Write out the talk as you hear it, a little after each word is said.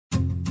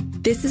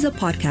This is a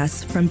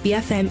podcast from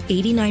BFM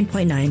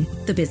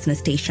 89.9, the business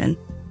station.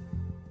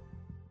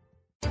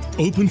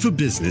 Open for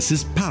Business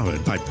is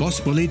powered by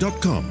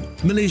BossBolly.com,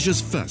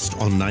 Malaysia's first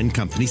online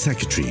company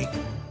secretary.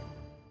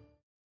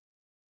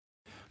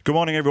 Good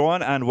morning,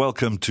 everyone, and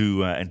welcome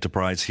to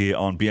Enterprise here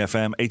on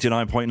BFM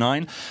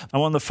 89.9.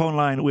 I'm on the phone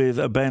line with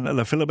Ben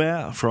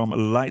Lafilibert from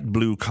Light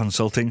Blue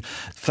Consulting.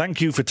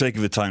 Thank you for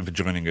taking the time for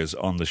joining us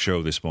on the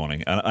show this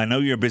morning. And I know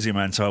you're a busy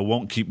man, so I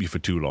won't keep you for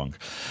too long.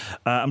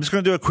 I'm just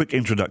going to do a quick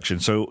introduction.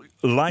 So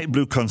Light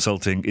Blue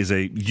Consulting is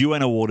a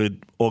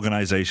UN-awarded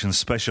organization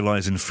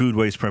specialized in food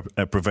waste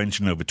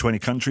prevention in over 20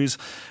 countries,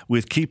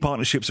 with key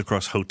partnerships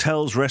across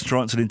hotels,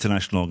 restaurants, and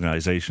international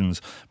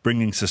organizations,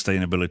 bringing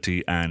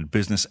sustainability and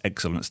business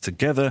excellence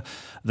together.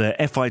 Their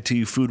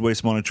FIT food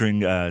waste monitoring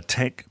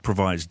tech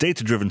provides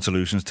data-driven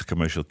solutions to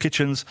commercial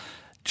kitchens,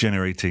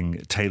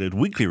 generating tailored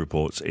weekly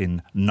reports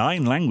in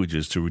 9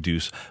 languages to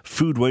reduce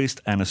food waste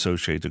and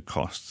associated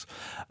costs.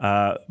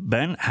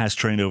 Ben has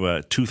trained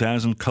over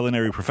 2,000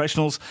 culinary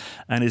professionals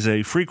and is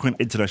a frequent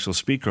international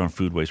speaker on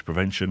food waste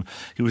prevention.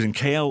 He was in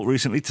KL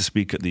recently to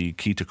speak at the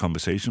Kita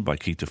Conversation by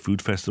Kita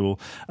Food Festival,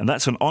 and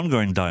that's an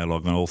ongoing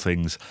dialogue on all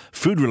things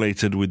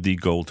food-related, with the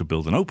goal to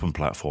build an open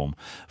platform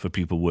for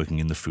people working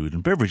in the food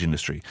and beverage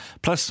industry,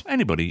 plus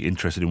anybody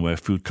interested in where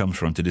food comes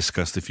from, to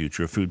discuss the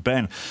future of food.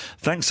 Ben,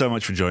 thanks so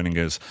much for joining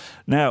us.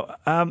 Now,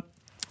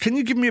 can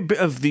you give me a bit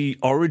of the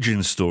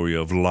origin story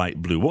of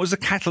Light Blue? What was the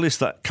catalyst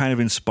that kind of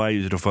inspired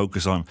you to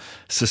focus on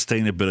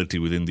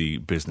sustainability within the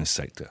business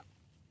sector?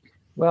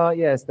 Well,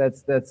 yes,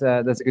 that's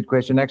a good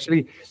question.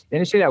 Actually,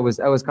 initially I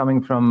was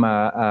coming from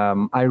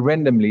I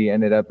randomly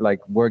ended up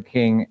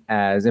working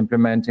as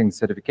implementing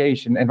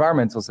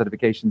environmental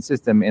certification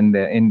system in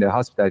the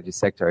hospitality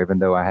sector, even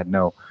though I had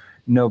no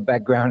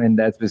background in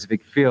that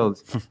specific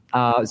field.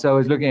 So I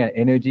was looking at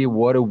energy,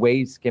 water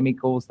waste,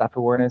 chemicals, staff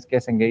awareness,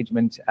 guest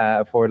engagement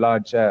for a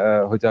large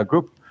hotel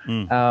group.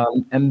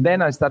 And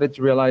then I started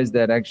to realize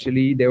that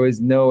actually there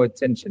was no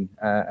attention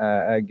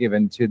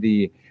given to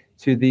the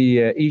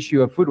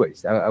issue of food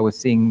waste. I was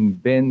seeing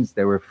bins,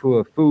 they were full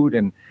of food.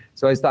 And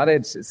so I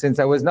started, since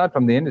I was not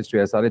from the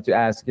industry, I started to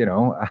ask,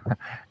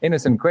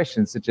 innocent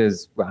questions such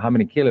as, well, how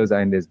many kilos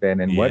are in this bin,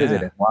 and what is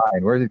it, and why,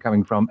 and where is it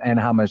coming from, and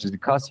how much does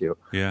it cost you?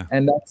 Yeah.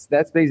 And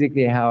that's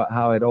basically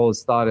how it all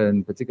started,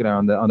 in particular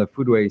on the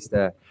food waste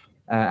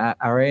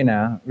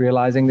arena,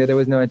 realizing that there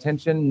was no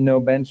attention,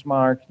 no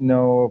benchmark,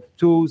 no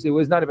tools. It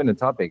was not even a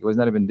topic. It was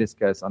not even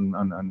discussed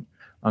on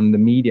the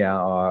media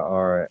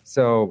or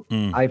so.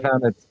 I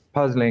found it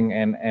puzzling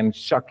and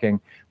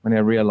shocking when I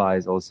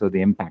realized also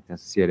the impact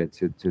associated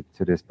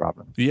to this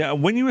problem. Yeah,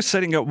 when you were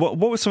setting up, what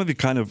were some of the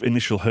kind of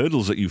initial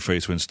hurdles that you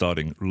faced when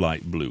starting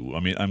Light Blue? I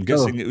mean, I'm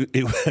guessing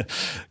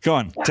go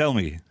on, tell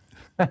me.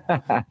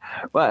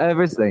 Well,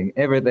 everything.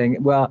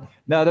 Well,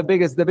 no, the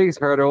biggest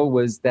hurdle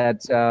was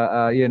that,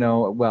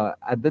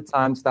 at the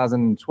time,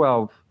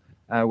 2012,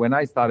 when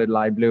I started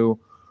Light Blue,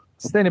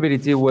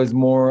 sustainability was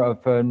more of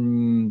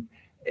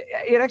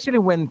it actually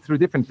went through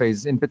different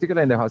phases, in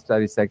particular in the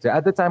hospitality sector.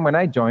 At the time when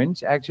I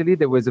joined, actually,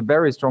 there was a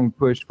very strong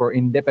push for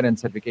independent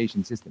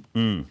certification system.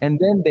 And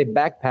then they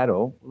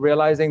backpedal,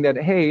 realizing that,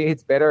 hey,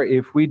 it's better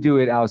if we do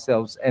it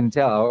ourselves and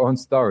tell our own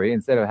story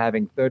instead of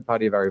having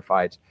third-party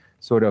verified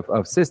sort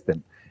of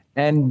system.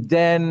 And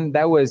then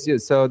that was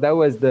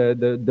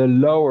the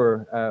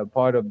lower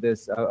part of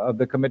this, of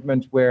the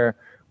commitment where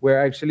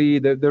actually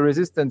the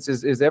resistance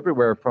is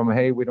everywhere, from,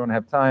 hey, we don't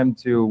have time,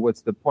 to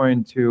what's the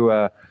point,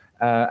 to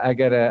I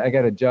got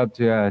a job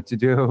to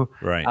do.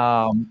 Right.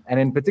 And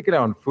in particular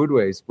on food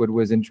waste, what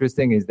was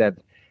interesting is that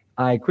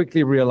I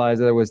quickly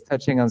realized that I was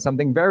touching on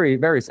something very,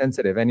 very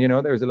sensitive. And,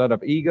 there was a lot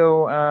of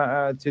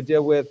ego to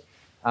deal with.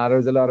 There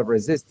was a lot of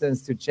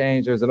resistance to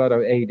change. There's a lot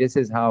of, hey, this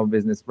is how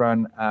business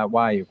run.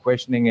 Why are you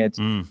questioning it?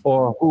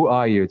 Or who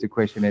are you to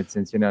question it,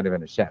 since you're not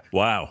even a chef?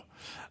 Wow.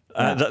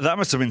 That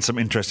must have been some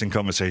interesting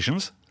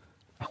conversations.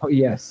 Oh,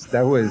 yes,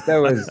 that was.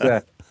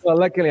 Well,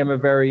 luckily, I'm a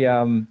very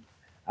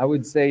I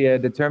would say a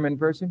determined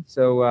person.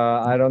 So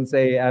I don't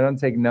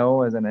take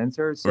no as an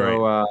answer.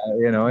 So,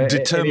 right.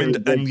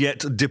 Determined and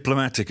yet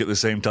diplomatic at the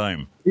same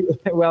time.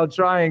 Well,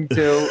 trying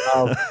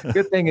to.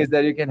 Good thing is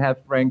that you can have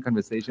frank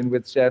conversation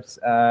with chefs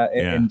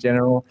in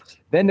general.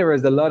 Then there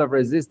was a lot of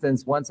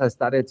resistance once I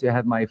started to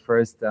have my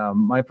first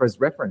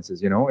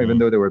references, even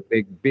though they were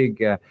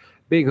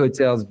big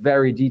hotels,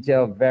 very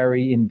detailed,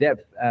 very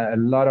in-depth, a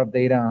lot of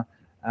data.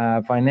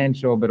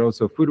 Financial, but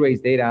also food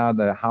waste data,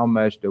 the how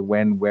much, the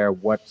when, where,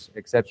 what,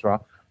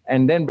 etc.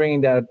 And then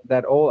bringing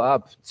that all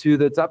up to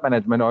the top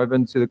management or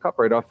even to the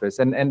corporate office,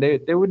 and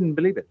they wouldn't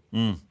believe it.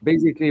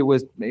 Basically,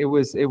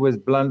 it was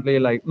bluntly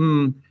like,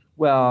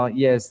 well,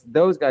 yes,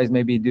 those guys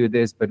maybe do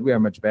this, but we are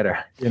much better,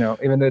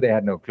 even though they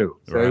had no clue.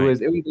 So it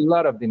was a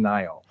lot of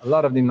denial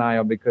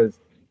because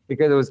it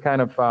was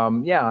kind of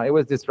it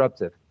was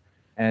disruptive,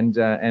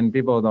 and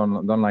people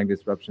don't like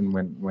disruption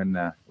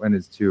when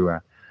it's too.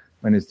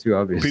 When it's too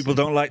obvious. People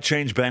don't like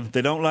change, Ben.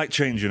 They don't like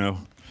change,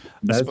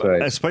 That's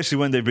right. Especially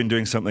when they've been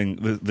doing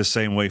something the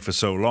same way for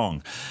so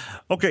long.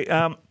 Okay,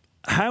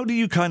 How do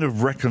you kind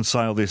of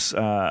reconcile this,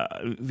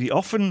 the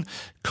often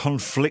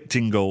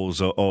conflicting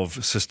goals of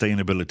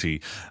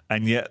sustainability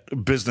and yet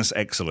business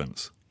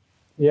excellence?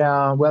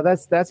 Yeah, well,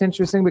 that's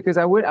interesting because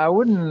I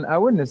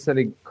wouldn't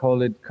necessarily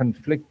call it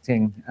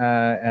conflicting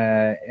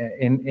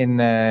in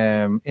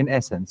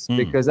essence,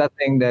 because I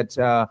think that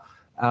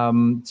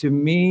to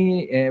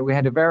me we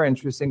had a very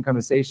interesting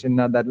conversation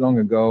not that long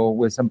ago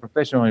with some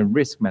professional in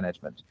risk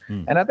management,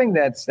 and I think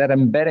that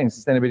embedding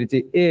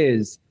sustainability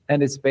is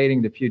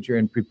anticipating the future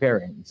and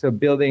preparing, so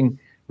building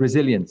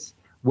resilience,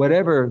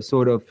 whatever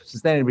sort of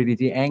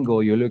sustainability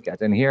angle you look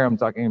at. And here I'm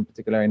talking in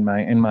particular in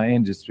my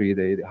industry,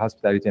 the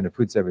hospitality and the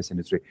food service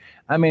industry.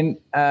 I mean,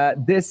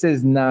 this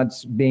is not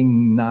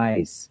being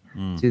nice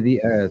to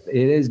the earth.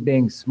 It is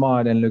being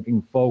smart and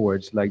looking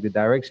forward, like the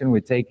direction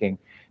we're taking.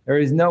 There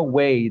is no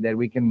way that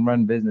we can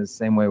run business the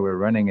same way we're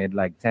running it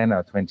like 10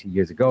 or 20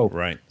 years ago.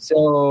 Right.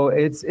 So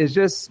it's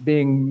just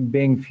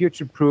being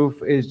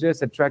future-proof. It's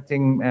just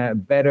attracting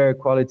better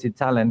quality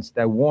talent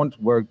that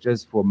won't work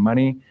just for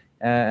money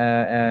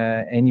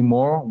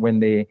anymore when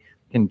they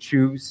can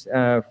choose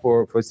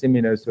for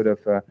similar sort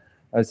of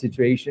a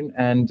situation.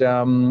 And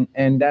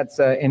that's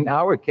in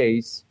our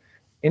case.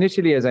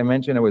 Initially, as I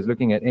mentioned, I was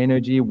looking at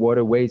energy,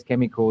 water, waste,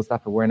 chemicals,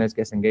 staff awareness,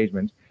 guest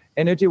engagement.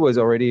 Energy was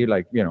already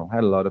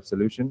had a lot of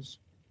solutions.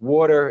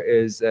 Water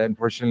is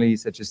unfortunately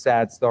such a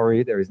sad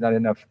story. There is not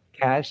enough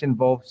cash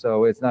involved,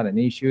 so it's not an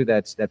issue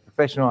that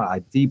professionals are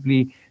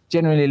deeply,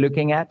 genuinely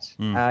looking at,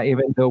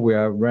 even though we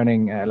are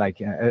running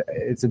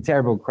it's a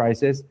terrible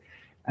crisis.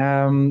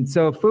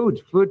 So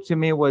food to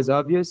me was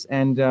obvious,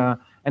 and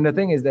the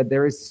thing is that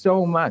there is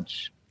so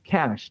much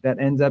cash that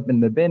ends up in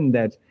the bin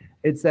that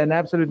it's an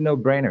absolute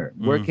no-brainer.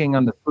 Working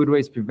on the food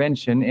waste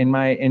prevention in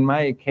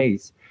my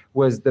case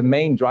was the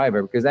main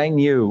driver, because I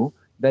knew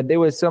that there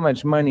was so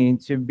much money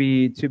to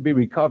be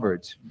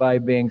recovered by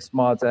being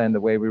smarter in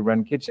the way we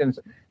run kitchens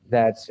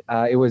that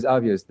it was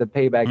obvious. The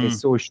payback is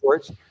so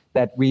short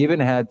that we even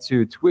had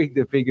to tweak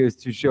the figures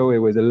to show it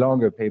was a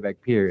longer payback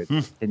period.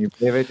 Can you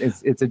believe it?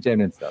 It's a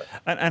genuine story.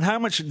 And how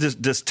much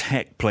does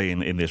tech play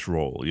in this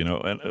role? You know,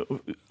 and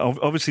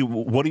obviously,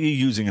 what are you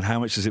using, and how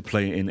much does it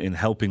play in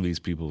helping these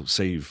people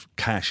save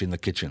cash in the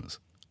kitchens?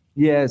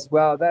 Yes,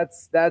 well,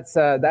 that's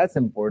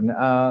important.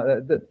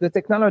 The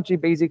technology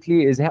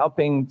basically is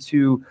helping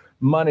to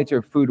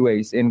monitor food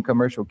waste in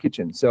commercial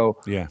kitchens. So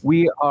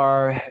we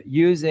are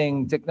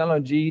using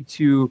technology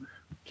to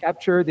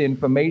capture the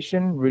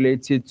information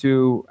related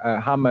to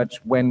how much,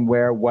 when,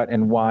 where, what,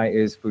 and why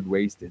is food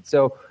wasted.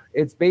 So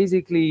it's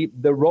basically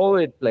the role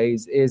it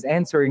plays is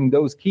answering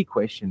those key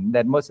questions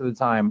that most of the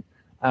time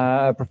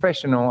a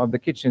professional of the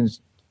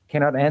kitchens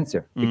cannot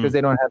answer because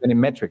they don't have any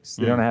metrics.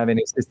 They don't have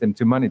any system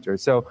to monitor.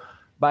 So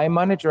by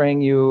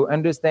monitoring, you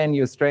understand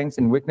your strengths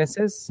and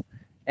weaknesses,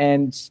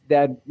 and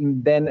that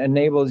then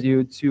enables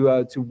you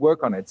to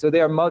work on it. So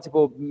there are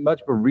multiple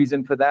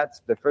reasons for that.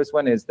 The first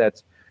one is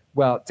that,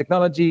 well,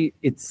 technology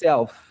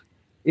itself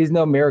is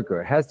no miracle.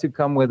 It has to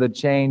come with a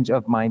change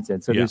of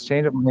mindset. So this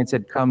change of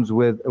mindset comes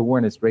with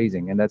awareness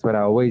raising. And that's what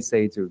I always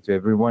say to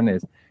everyone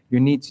is, you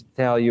need to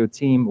tell your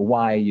team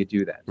why you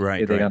do that.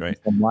 Right, if they don't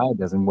understand why it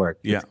doesn't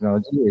work. The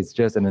technology is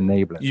just an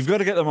enabler. You've got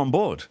to get them on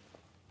board.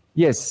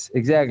 Yes,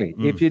 exactly.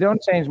 If you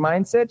don't change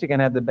mindset, you can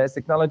have the best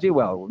technology.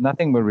 Well,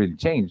 nothing will really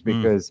change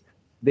because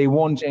they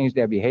won't change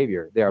their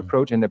behavior, their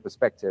approach, and their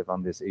perspective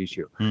on this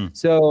issue.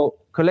 So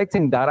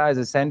collecting data is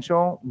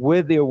essential.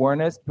 With the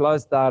awareness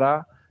plus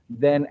data,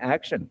 then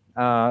action.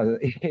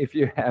 If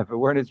you have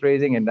awareness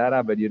raising and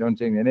data, but you don't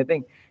change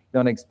anything,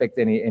 don't expect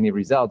any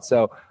results.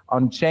 So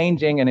on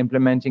changing and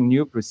implementing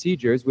new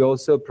procedures, we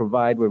also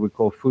provide what we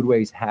call food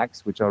waste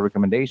hacks, which are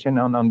recommendations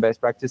on best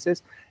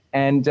practices.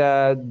 And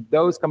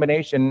those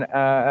combination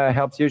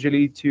helps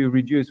usually to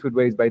reduce food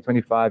waste by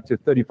 25 to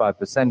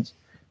 35%,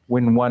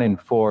 when 1 in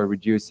 4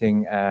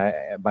 reducing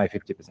by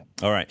 50%.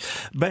 All right.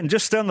 Ben,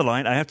 just stay on the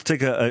line. I have to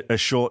take a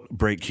short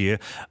break here.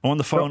 I'm on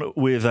the phone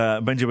with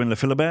Benjamin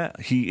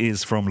Lefilibert. He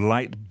is from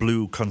Light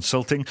Blue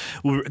Consulting.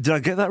 Did I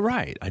get that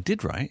right? I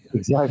did, right?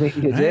 Exactly.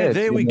 You did.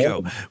 There we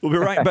go. We'll be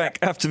right back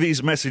after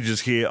these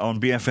messages here on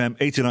BFM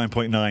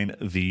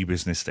 89.9, the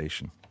business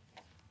station.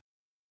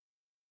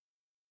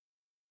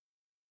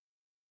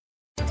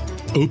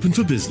 Open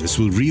for Business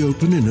will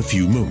reopen in a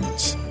few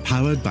moments.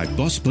 Powered by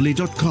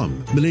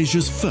BossBully.com,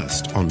 Malaysia's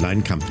first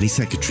online company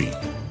secretary.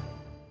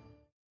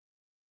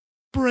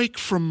 Break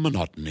from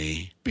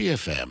monotony.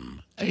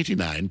 BFM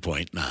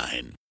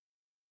 89.9.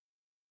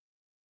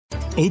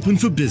 Open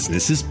for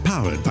Business is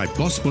powered by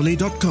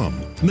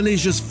BossBully.com,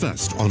 Malaysia's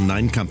first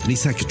online company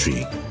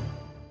secretary.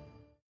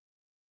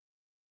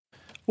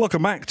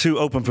 Welcome back to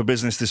Open for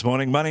Business this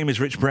morning. My name is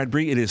Rich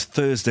Bradbury. It is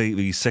Thursday,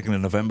 the 2nd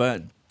of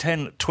November.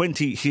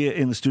 10:20 here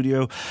in the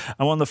studio.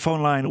 I'm on the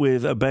phone line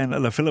with Ben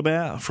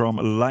Lafilibert from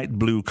Light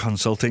Blue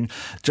Consulting.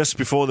 Just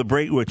before the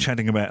break, we're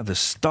chatting about the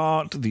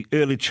start, the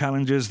early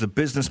challenges, the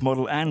business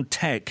model, and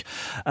tech.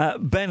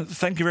 Ben,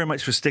 thank you very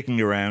much for sticking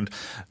around.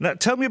 Now,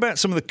 tell me about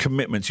some of the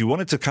commitments. You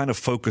wanted to kind of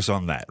focus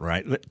on that,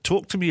 right?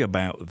 Talk to me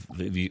about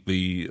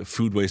the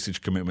food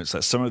wastage commitments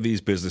that some of these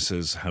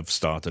businesses have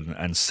started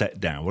and set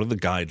down. What are the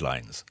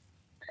guidelines?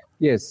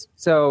 Yes.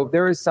 So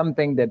there is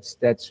something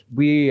that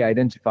we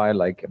identified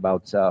like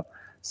about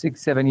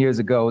 6-7 years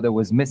ago that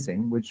was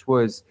missing, which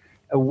was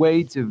a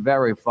way to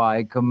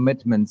verify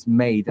commitments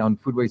made on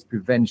food waste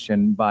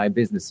prevention by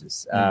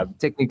businesses,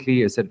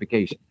 technically a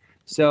certification.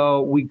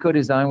 So we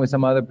co-designed with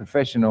some other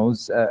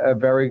professionals a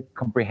very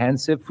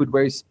comprehensive food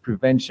waste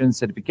prevention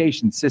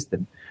certification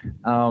system,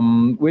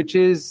 which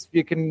is,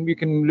 you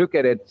can look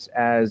at it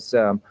as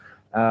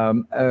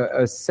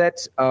a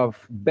set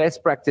of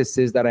best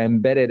practices that are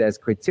embedded as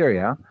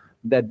criteria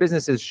that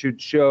businesses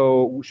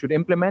should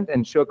implement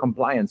and show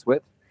compliance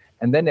with,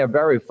 and then they're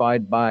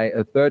verified by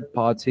a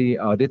third-party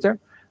auditor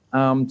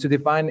to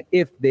define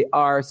if they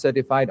are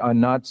certified or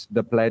not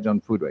the pledge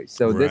on food waste.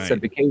 So this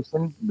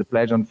certification, the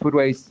pledge on food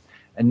waste,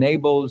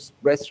 enables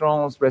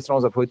restaurants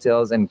of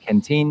hotels and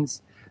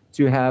canteens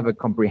to have a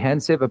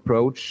comprehensive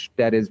approach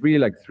that is really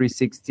like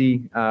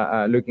 360,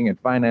 looking at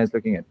finance,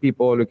 looking at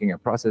people, looking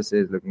at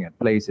processes, looking at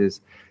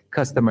places,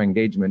 customer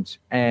engagement,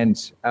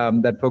 and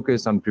that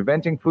focus on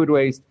preventing food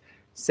waste,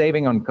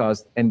 saving on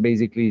cost, and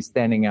basically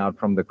standing out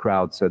from the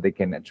crowd so they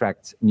can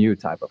attract new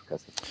type of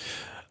customers.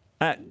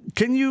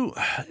 Can you,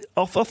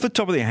 off the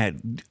top of your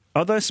head,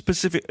 are there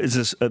specific?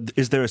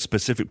 Is there a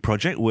specific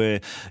project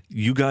where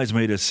you guys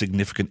made a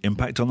significant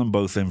impact on them,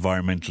 both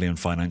environmentally and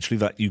financially,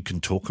 that you can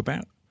talk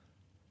about?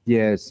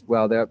 Yes,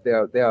 well, there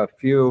are a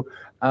few.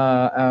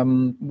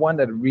 One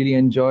that I really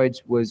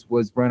enjoyed was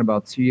run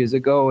about 2 years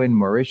ago in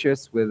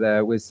Mauritius with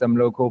some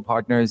local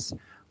partners,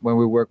 when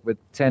we worked with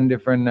 10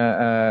 different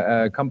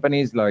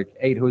companies, like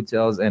 8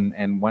 hotels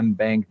and one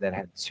bank that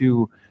had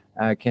 2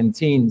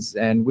 canteens,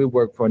 and we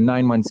worked for a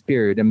 9 months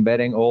period,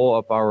 embedding all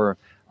of our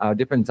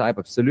different type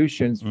of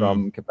solutions,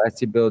 from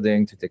capacity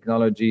building to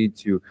technology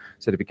to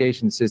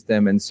certification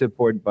system and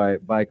support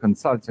by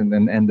consultant,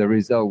 and the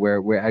result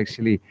we're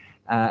actually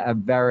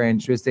very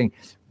interesting.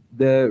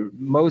 The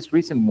most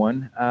recent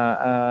one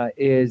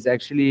is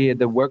actually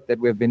the work that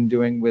we've been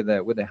doing with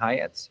the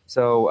Hyatt.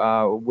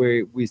 So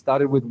we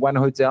started with one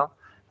hotel,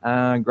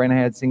 Grand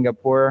Hyatt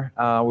Singapore.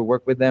 We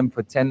worked with them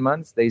for 10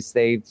 months. They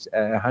saved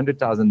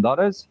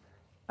 $100,000.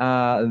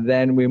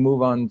 Then we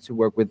move on to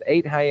work with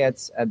 8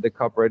 Hyatts at the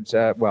corporate,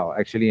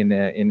 actually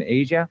in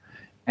Asia.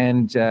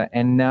 And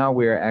now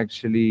we're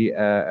actually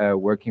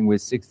working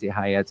with 60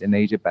 Hyatts in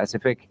Asia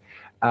Pacific.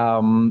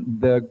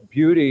 The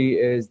beauty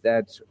is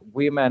that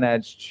we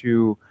managed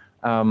to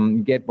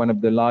get one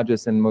of the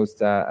largest and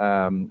most,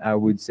 I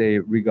would say,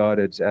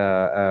 regarded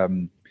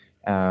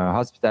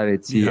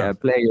hospitality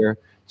player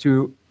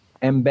to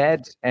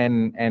embed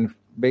and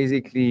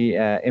basically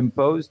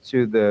impose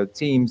to the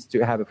teams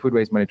to have a food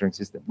waste monitoring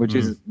system, which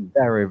is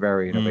very,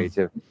 very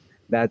innovative.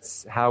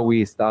 That's how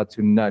we start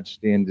to nudge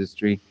the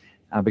industry.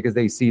 Because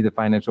they see the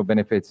financial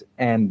benefits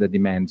and the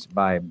demand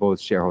by both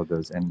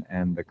shareholders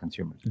and the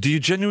consumers. Do you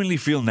genuinely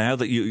feel now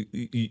that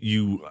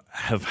you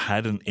have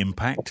had an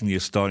impact and you're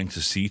starting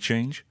to see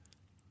change?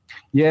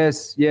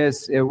 Yes.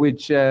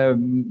 Which I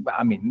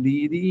mean,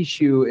 the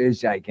issue is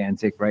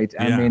gigantic, right?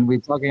 I mean, we're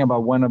talking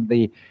about one of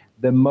the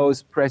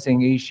most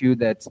pressing issue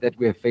that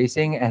we're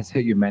facing as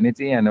a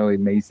humanity. I know it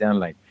may sound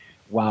like,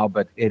 wow,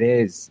 but it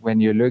is. When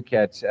you look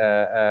at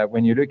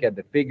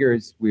the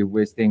figures, we're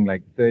wasting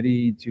like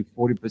 30 to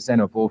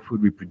 40% of all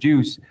food we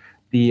produce.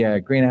 The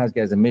greenhouse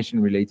gas emission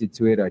related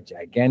to it are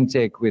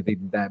gigantic, with the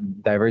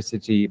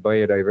biodiversity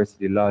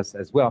loss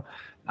as well.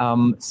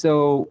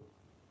 So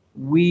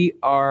we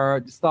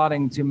are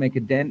starting to make a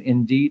dent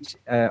indeed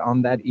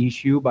on that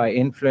issue by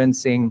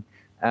influencing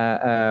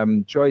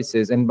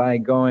choices and by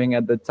going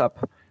at the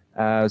top.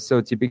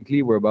 So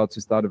typically, we're about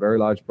to start a very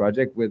large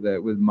project with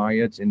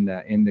Marriott in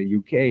the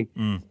UK.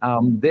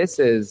 This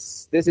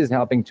is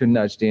helping to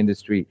nudge the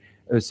industry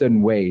a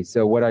certain way.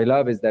 So what I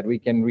love is that we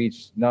can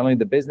reach not only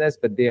the business,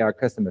 but they are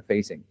customer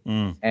facing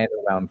and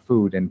around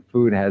food. And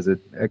food has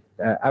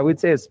I would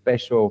say, a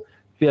special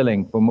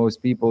feeling for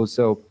most people.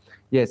 So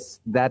yes,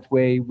 that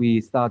way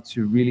we start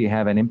to really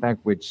have an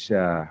impact, which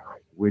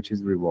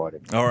is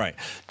rewarding. All right.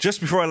 Just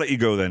before I let you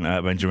go then,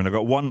 Benjamin, I've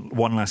got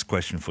one last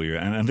question for you.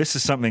 And this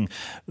is something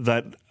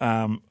that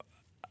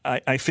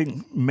I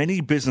think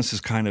many businesses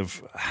kind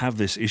of have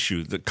this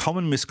issue, the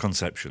common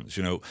misconceptions.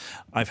 You know,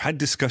 I've had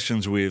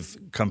discussions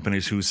with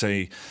companies who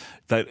say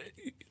that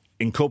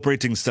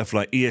incorporating stuff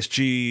like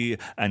ESG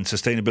and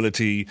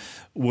sustainability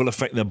will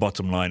affect their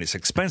bottom line. It's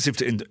expensive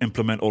to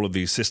implement all of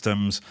these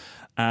systems.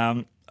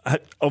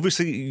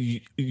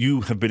 Obviously,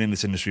 you have been in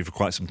this industry for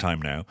quite some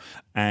time now,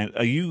 and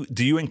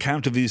do you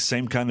encounter these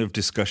same kind of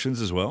discussions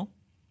as well?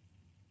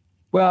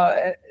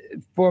 Well,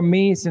 for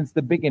me, since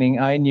the beginning,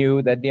 I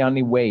knew that the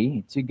only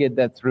way to get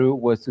that through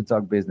was to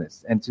talk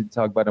business and to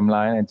talk bottom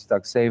line and to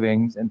talk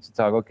savings and to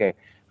talk, okay,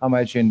 how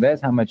much you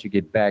invest, how much you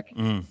get back.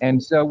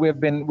 And so we've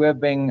been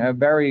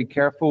very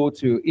careful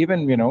to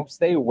even,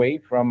 stay away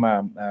from,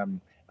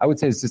 I would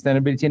say,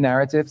 sustainability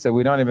narrative. So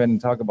we don't even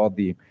talk about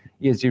the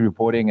ESG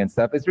reporting and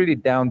stuff. It's really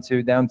down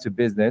to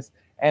business.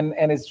 And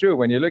it's true,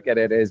 when you look at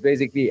it, it's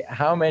basically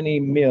how many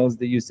meals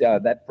do you sell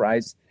at that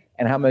price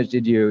and how much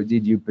did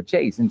you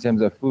purchase in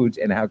terms of food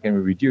and how can we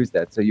reduce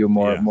that so you're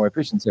more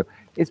efficient. So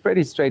it's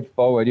pretty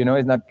straightforward.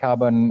 It's not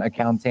carbon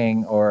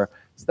accounting or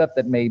stuff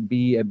that may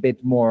be a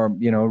bit more,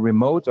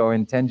 remote or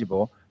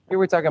intangible. Here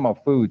we're talking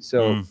about food.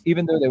 So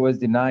even though there was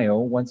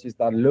denial, once you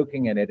start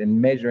looking at it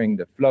and measuring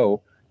the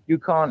flow, you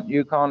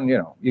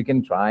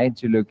can try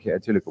to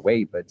look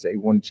away, but it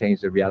won't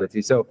change the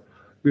reality. So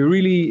we're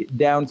really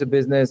down to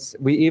business.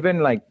 We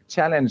even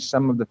challenge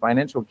some of the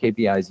financial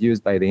KPIs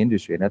used by the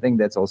industry. And I think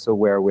that's also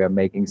where we're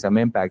making some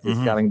impact is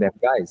telling them,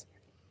 guys,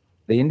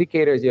 the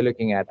indicators you're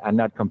looking at are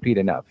not complete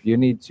enough. You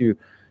need to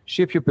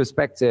shift your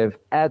perspective,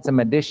 add some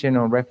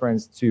additional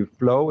reference to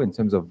flow in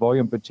terms of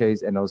volume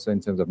purchase and also in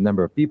terms of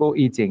number of people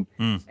eating,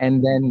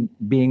 and then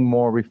being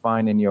more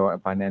refined in your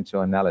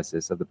financial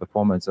analysis of the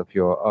performance of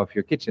your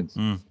kitchens.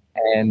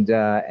 And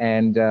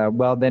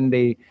then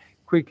they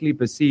quickly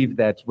perceive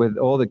that with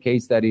all the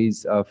case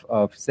studies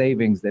of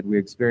savings that we're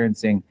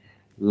experiencing,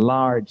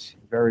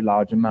 very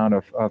large amount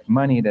of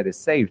money that is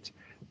saved,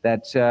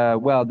 that,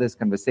 this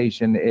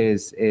conversation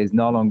is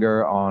no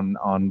longer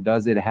on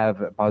does it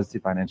have a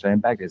positive financial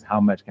impact, is how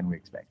much can we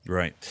expect?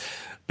 Right.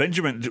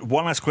 Benjamin,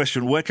 one last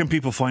question. Where can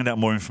people find out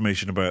more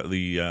information about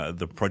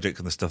the project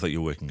and the stuff that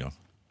you're working on?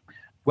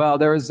 Well,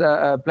 there is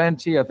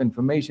plenty of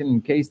information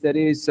and case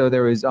studies. So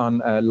there is on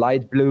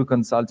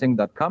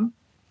lightblueconsulting.com.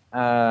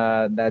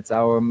 That's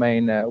our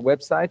main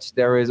website.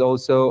 There is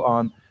also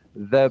on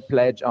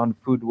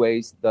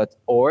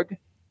thepledgeonfoodwaste.org.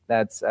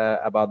 That's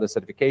about the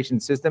certification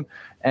system.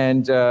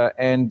 And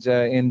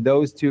in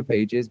those two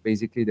pages,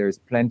 basically, there's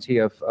plenty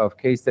of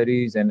case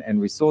studies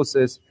and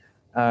resources.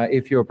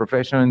 If you're a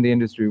professional in the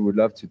industry, we would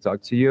love to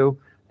talk to you.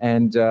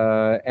 And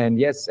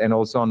yes, and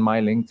also on my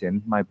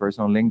LinkedIn, my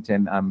personal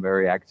LinkedIn, I'm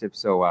very active.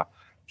 So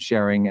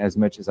sharing as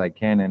much as I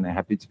can and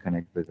happy to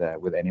connect with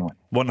anyone.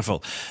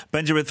 Wonderful.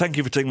 Benjamin, thank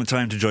you for taking the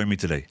time to join me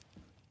today.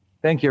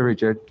 Thank you,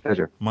 Richard.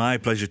 Pleasure. My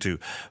pleasure too.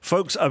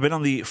 Folks, I've been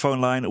on the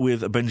phone line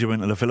with Benjamin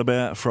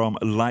Lefilibert from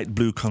Light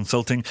Blue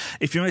Consulting.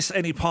 If you missed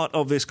any part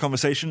of this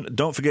conversation,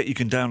 don't forget you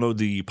can download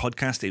the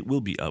podcast. It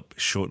will be up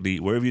shortly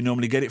wherever you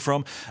normally get it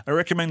from. I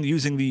recommend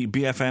using the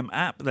BFM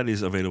app that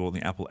is available in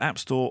the Apple App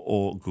Store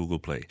or Google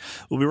Play.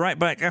 We'll be right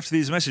back after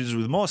these messages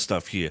with more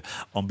stuff here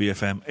on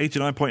BFM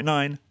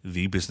 89.9,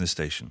 the business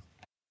station.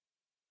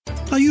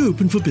 Are you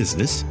open for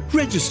business?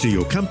 Register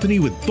your company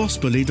with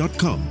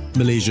bossbole.com,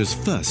 Malaysia's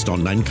first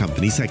online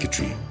company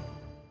secretary.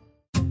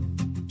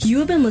 You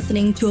have been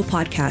listening to a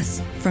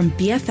podcast from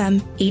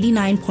BFM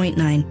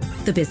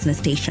 89.9, the business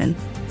station.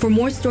 For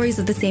more stories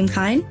of the same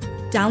kind,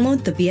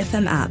 download the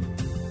BFM app.